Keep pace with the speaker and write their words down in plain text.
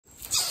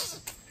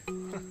Did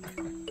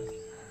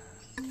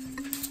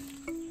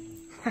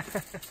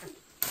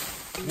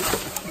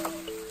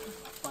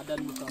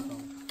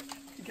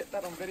you get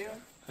that on video?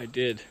 I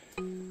did.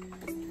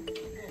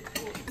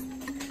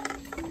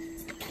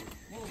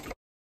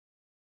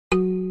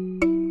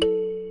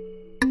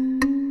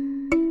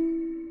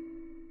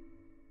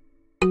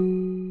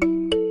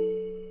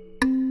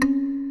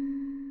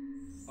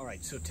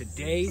 Alright, so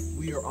today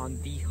we are on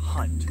the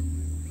hunt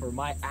for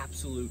my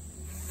absolute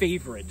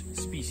favorite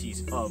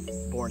species of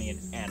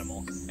Bornean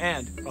animal,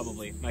 and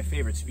probably my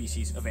favorite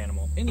species of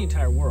animal in the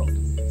entire world.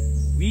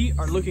 We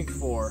are looking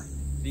for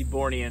the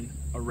Bornean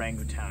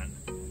orangutan,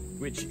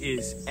 which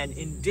is an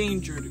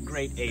endangered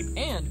great ape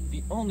and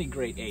the only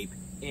great ape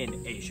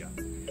in Asia.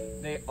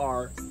 They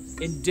are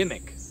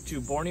endemic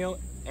to Borneo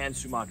and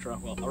Sumatra.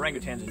 Well,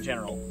 orangutans in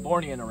general.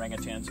 Bornean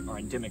orangutans are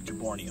endemic to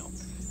Borneo,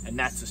 and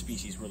that's the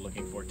species we're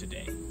looking for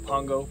today.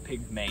 Pongo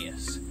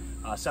pygmaeus.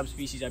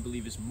 Subspecies I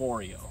believe is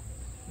Morio.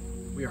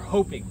 We are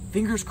hoping,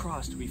 fingers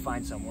crossed, we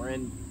find some. We're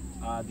in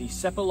the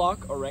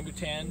Sepilok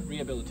Orangutan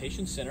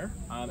Rehabilitation Center,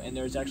 and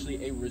there's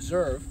actually a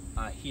reserve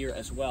here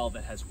as well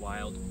that has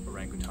wild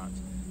orangutans.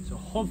 So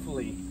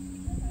hopefully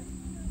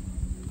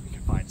we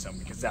can find some,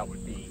 because that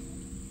would be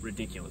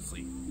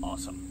ridiculously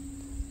awesome.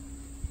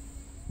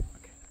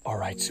 Okay. All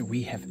right, so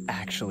we have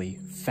actually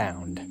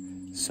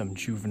found some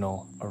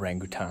juvenile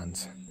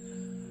orangutans.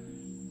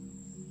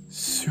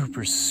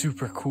 Super,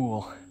 super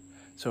cool.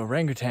 So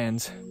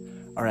orangutans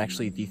are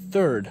actually the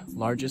third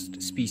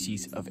largest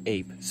species of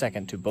ape,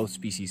 second to both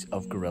species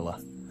of gorilla.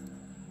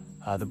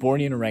 The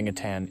Bornean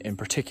orangutan in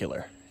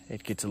particular.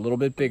 It gets a little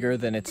bit bigger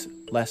than its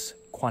less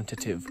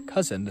quantitative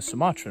cousin, the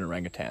Sumatran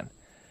orangutan.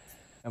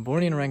 Now,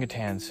 Bornean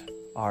orangutans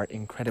are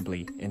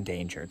incredibly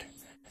endangered.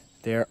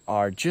 There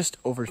are just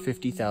over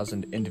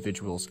 50,000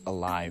 individuals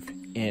alive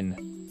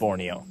in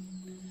Borneo.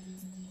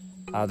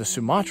 The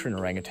Sumatran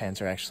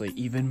orangutans are actually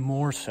even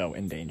more so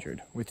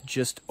endangered, with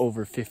just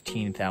over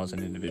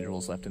 15,000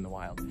 individuals left in the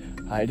wild.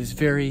 It is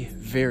very,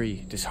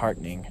 very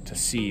disheartening to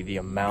see the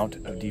amount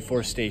of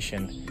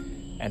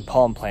deforestation and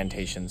palm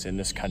plantations in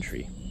this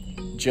country.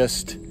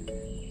 Just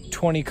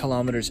 20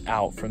 kilometers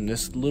out from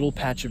this little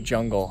patch of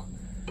jungle,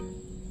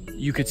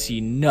 you could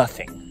see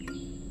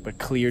nothing but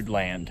cleared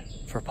land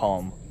for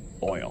palm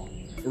oil.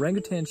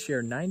 Orangutans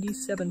share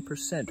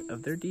 97%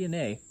 of their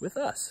DNA with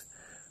us.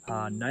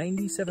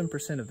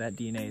 97% of that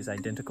DNA is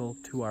identical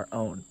to our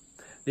own.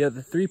 The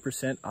other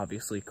 3%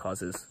 obviously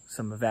causes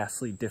some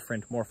vastly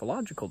different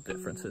morphological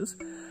differences.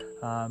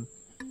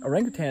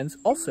 Orangutans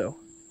also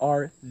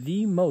are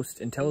the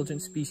most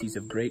intelligent species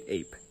of great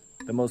ape,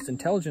 the most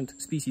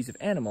intelligent species of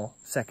animal,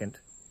 second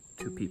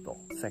to people,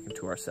 second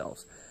to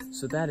ourselves.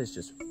 So that is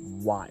just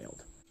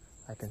wild.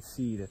 I can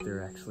see that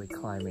they're actually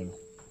climbing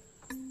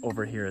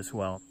over here as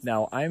well.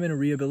 Now, I'm in a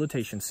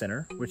rehabilitation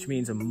center, which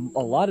means a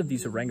lot of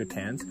these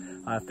orangutans,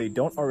 if they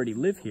don't already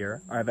live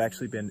here, have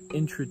actually been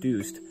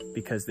introduced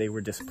because they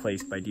were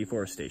displaced by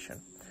deforestation.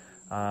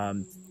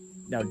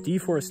 Now,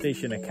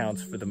 deforestation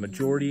accounts for the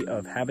majority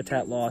of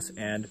habitat loss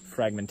and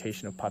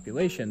fragmentation of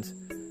populations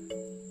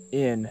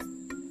in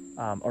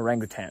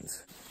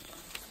orangutans.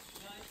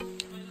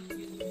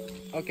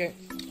 Okay.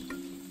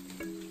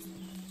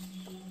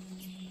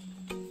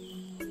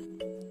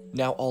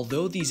 Now,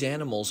 although these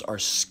animals are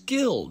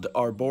skilled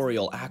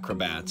arboreal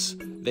acrobats,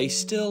 they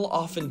still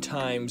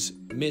oftentimes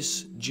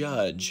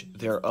misjudge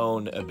their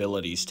own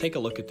abilities. Take a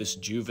look at this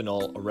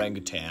juvenile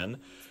orangutan.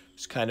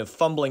 He's kind of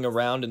fumbling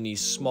around in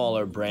these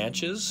smaller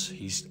branches.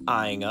 He's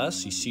eyeing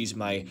us. He sees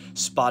my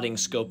spotting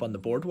scope on the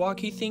boardwalk.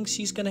 He thinks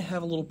he's going to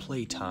have a little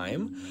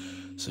playtime.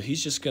 So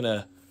he's just going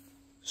to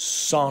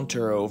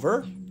saunter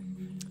over.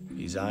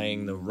 He's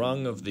eyeing the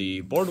rung of the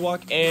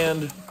boardwalk,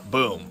 and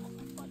boom,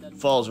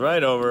 falls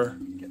right over.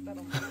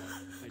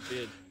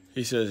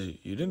 He says,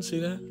 "You didn't see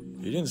that?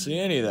 You didn't see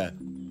any of that."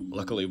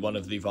 Luckily, one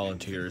of the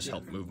volunteers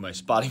helped move my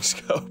spotting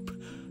scope.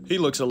 He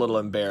looks a little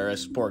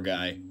embarrassed, poor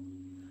guy.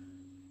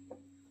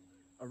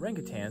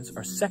 Orangutans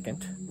are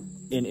second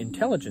in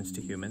intelligence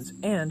to humans,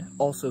 and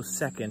also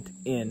second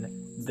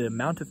in the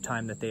amount of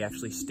time that they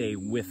actually stay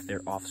with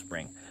their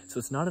offspring. So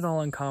it's not at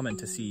all uncommon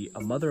to see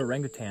a mother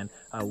orangutan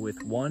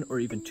with one or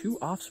even two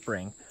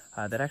offspring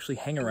that actually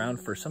hang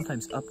around for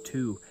sometimes up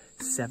to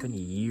 70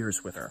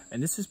 years with her.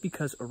 And this is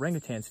because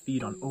orangutans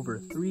feed on over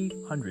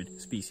 300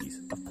 species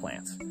of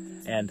plants.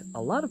 And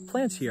a lot of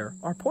plants here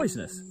are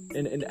poisonous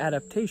in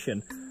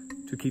adaptation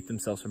to keep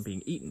themselves from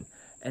being eaten.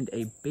 And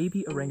a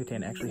baby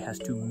orangutan actually has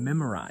to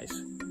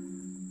memorize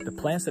the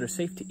plants that are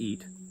safe to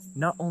eat.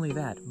 Not only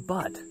that,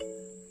 but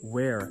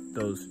where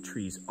those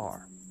trees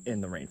are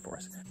in the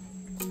rainforest.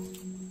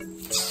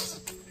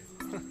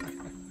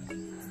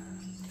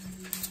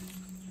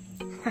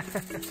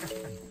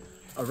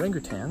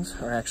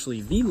 Orangutans are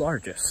actually the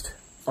largest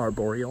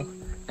arboreal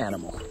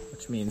animal,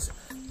 which means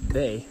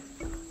they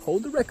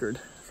hold the record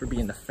for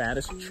being the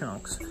fattest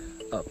chunks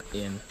up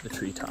in the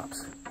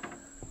treetops.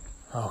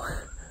 Oh,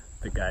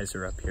 the guys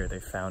are up here. They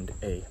found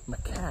a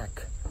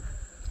macaque.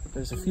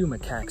 There's a few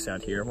macaques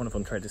out here. One of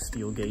them tried to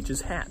steal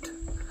Gage's hat.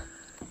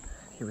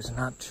 He was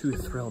not too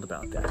thrilled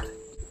about that.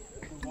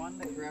 one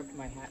that grabbed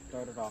my hat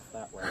darted off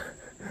that way.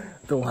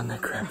 The one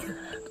that grabbed your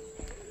hat.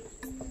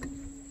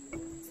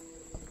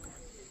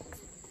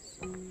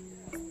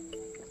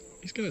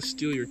 He's gonna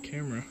steal your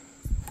camera.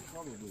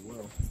 Probably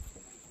will.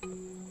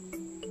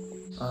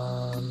 What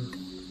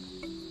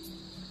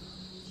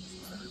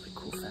are really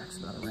cool facts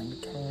about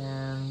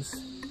orangutans?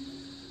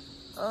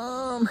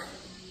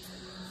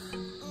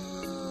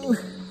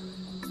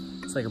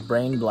 It's like a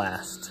brain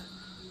blast.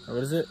 Or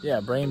what is it? Yeah,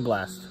 brain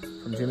blast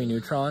from Jimmy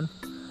Neutron,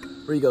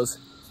 where he goes,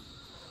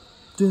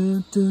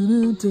 dun,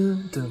 dun,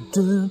 dun, dun,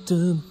 dun,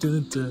 dun,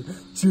 dun, dun,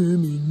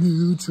 Jimmy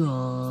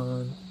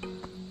Neutron.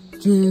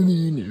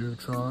 Jimmy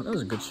Neutron. That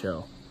was a good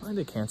show. Why did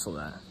they cancel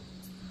that?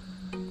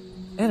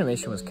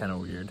 Animation was kind of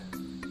weird.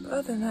 But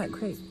other than that,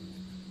 great.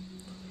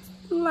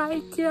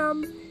 Like,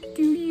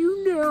 do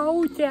you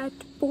know that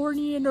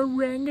Bornean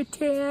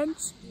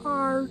orangutans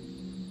are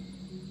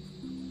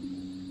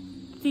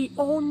the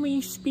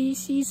only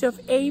species of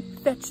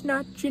ape that's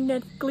not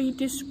genetically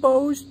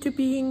disposed to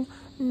being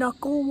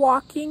knuckle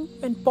walking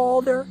and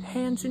ball their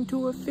hands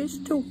into a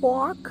fist to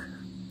walk?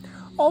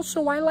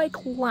 Also, I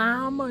like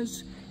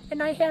llamas,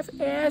 and I have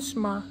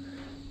asthma.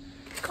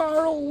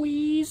 Carl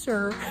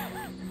Weezer.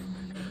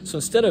 So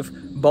instead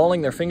of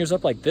balling their fingers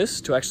up like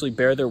this to actually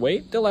bear their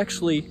weight, they'll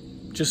actually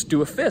just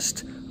do a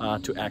fist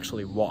to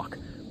actually walk,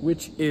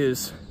 which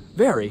is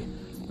very,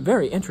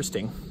 very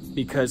interesting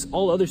because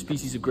all other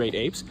species of great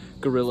apes,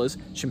 gorillas,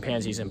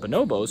 chimpanzees, and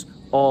bonobos,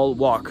 all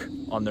walk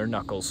on their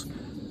knuckles.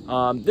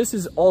 This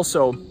is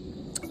also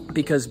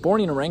because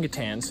Bornean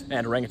orangutans,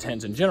 and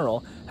orangutans in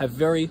general, have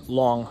very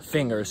long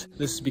fingers.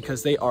 This is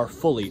because they are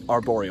fully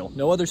arboreal.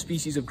 No other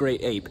species of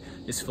great ape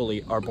is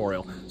fully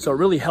arboreal. So it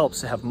really helps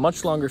to have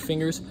much longer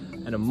fingers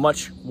and a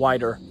much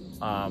wider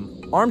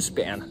arm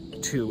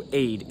span to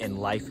aid in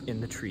life in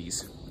the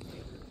trees.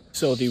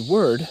 So the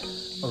word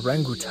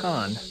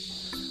orangutan,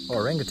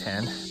 or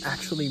orangutan,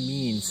 actually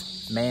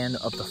means man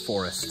of the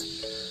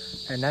forest.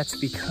 And that's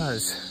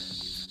because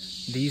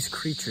these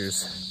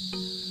creatures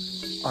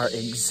are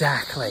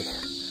exactly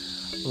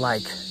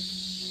like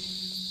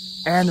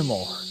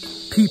animal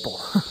people.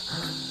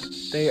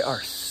 They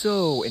are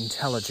so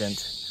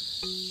intelligent.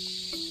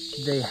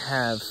 They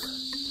have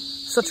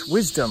such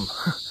wisdom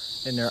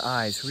in their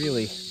eyes,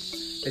 really.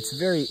 It's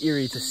very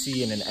eerie to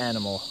see in an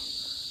animal.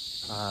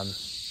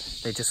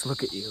 They just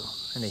look at you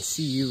and they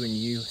see you and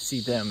you see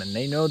them and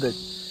they know that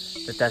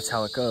that's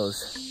how it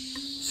goes.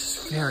 It's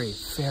just very,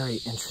 very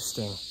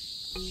interesting.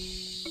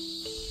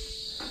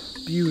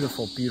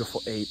 Beautiful,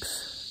 beautiful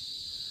apes.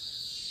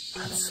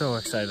 I'm so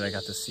excited I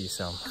got to see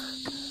some.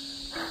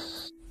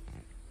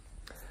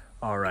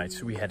 All right,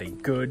 so we had a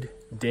good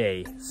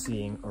day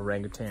seeing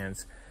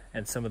orangutans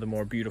and some of the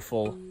more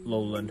beautiful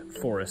lowland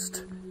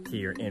forest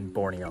here in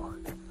Borneo.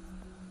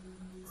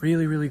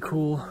 Really, really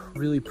cool,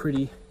 really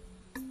pretty.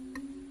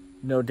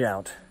 No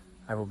doubt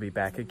I will be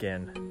back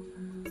again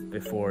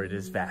before it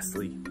is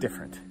vastly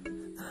different.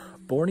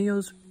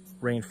 Borneo's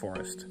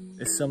rainforest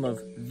is some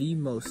of the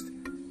most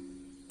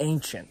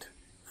ancient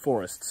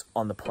forests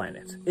on the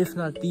planet, if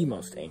not the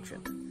most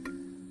ancient.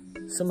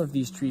 Some of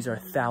these trees are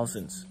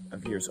thousands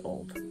of years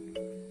old.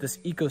 This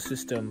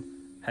ecosystem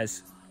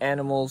has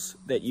animals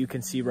that you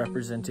can see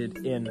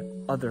represented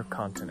in other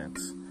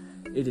continents.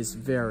 It is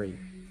very...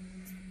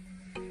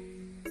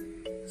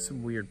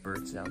 Some weird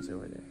bird sounds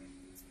over there.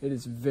 It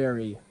is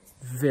very,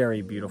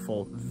 very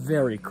beautiful,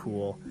 very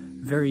cool,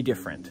 very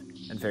different,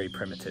 and very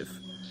primitive.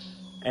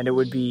 And it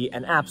would be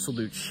an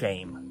absolute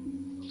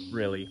shame,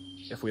 really,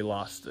 if we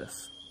lost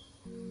this.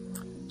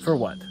 For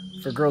what?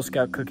 For Girl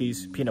Scout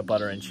cookies, peanut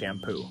butter, and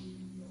shampoo.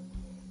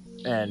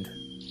 And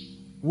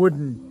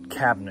wooden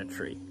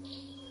cabinetry.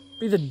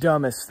 Be the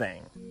dumbest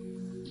thing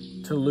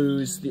to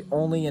lose the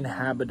only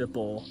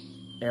inhabitable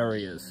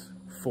areas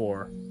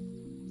for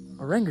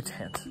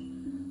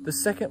orangutans, the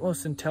second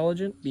most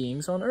intelligent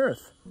beings on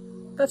Earth.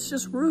 That's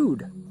just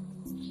rude.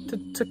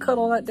 To cut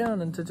all that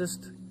down and to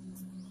just...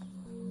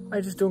 I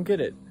just don't get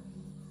it.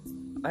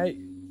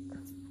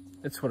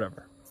 It's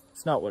whatever.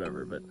 It's not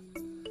whatever, but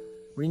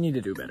we need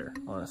to do better,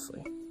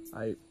 honestly.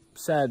 I'm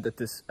sad that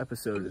this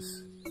episode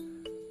is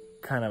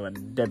kind of a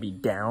Debbie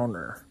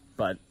Downer,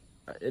 but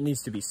it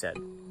needs to be said.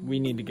 We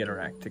need to get our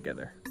act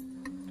together.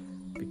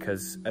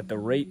 Because at the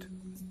rate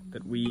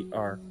that we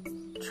are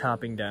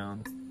chopping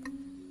down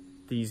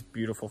these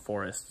beautiful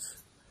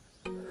forests,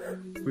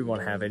 we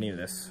won't have any of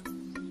this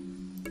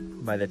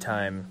by the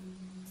time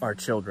our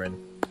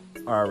children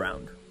are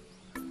around.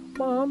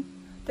 Mom,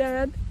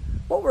 Dad,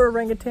 what were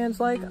orangutans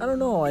like? I don't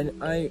know.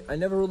 I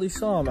never really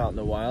saw them out in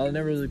the wild. I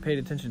never really paid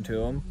attention to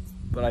them.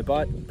 But I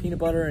bought peanut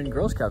butter and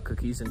Girl Scout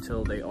cookies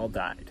until they all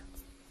died.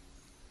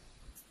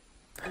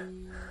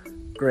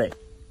 Great.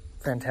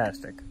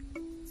 Fantastic.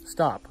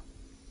 Stop.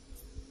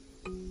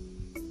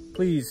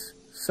 Please,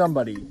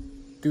 somebody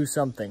do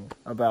something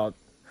about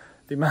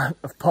the amount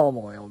of palm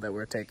oil that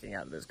we're taking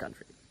out of this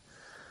country.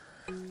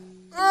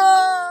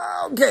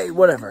 Okay,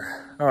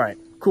 whatever. All right,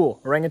 cool.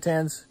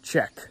 Orangutans,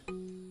 check.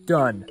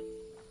 Done.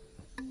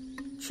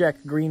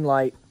 Check, green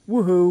light.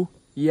 Woohoo.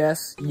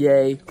 Yes,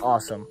 yay,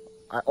 awesome.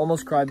 I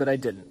almost cried, but I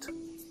didn't.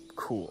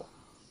 Cool.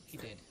 He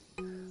did.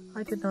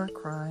 I did not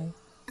cry.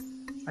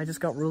 I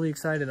just got really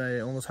excited. I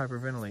almost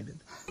hyperventilated.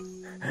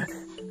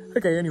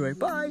 Okay, anyway,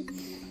 bye.